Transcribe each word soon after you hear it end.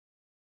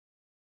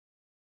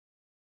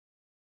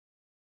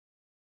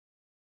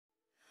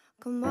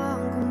Come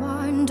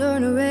on,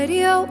 turn the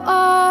radio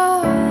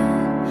on.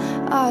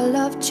 I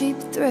love cheap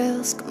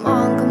thrills. Come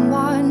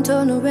on,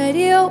 turn the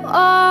radio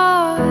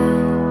on.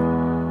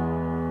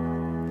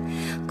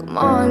 Come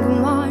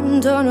on,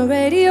 turn the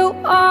radio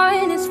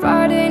on. It's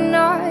Friday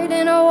night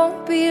and I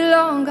won't be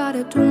long.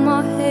 Gotta do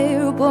my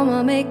hair, put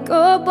my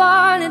makeup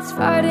on. It's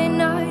Friday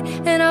night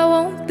and I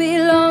won't be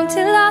long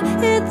till I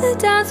hit the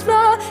dance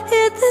floor,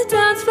 hit the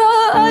dance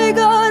floor. I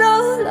got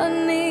all I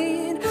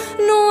need.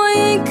 No, I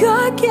ain't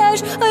got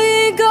cash, I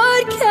ain't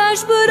got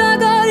cash, but I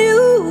got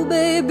you,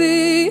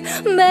 baby.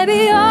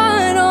 Baby,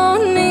 I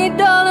don't need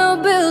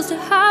dollar bills to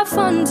have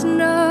fun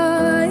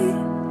tonight.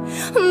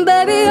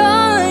 Baby,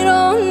 I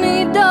don't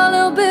need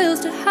dollar bills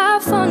to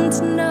have fun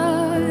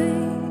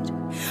tonight.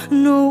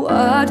 No,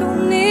 I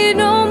don't need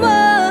no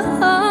money,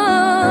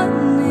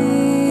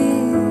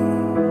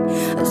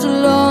 as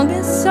long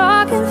as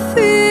I can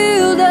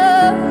feel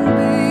the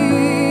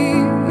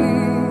beat.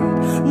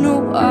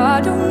 No,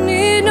 I don't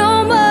need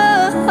no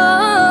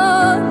money,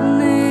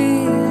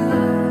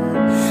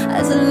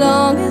 as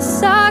long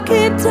as I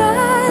keep dancing.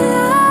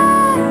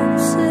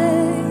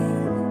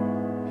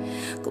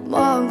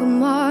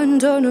 Come on,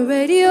 turn the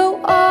radio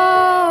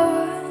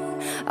on.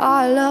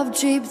 I love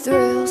cheap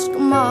thrills.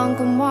 Come on,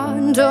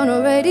 turn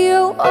the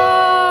radio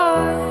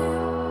on.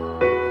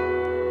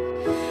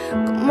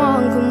 Come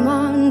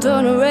on,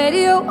 turn the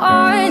radio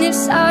on. It's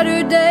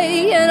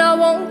Saturday and I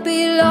won't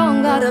be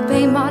long. Gotta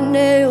paint my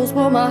nails,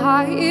 put my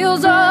high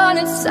heels on.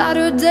 It's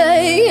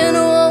Saturday and it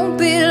won't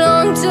be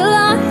long till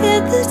I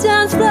hit the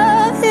dance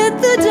floor, hit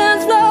the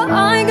dance floor.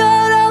 I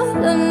got all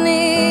I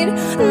need.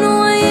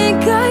 No, I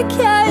ain't got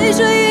cash,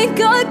 I ain't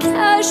got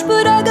cash,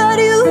 but I got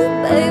you,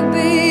 baby.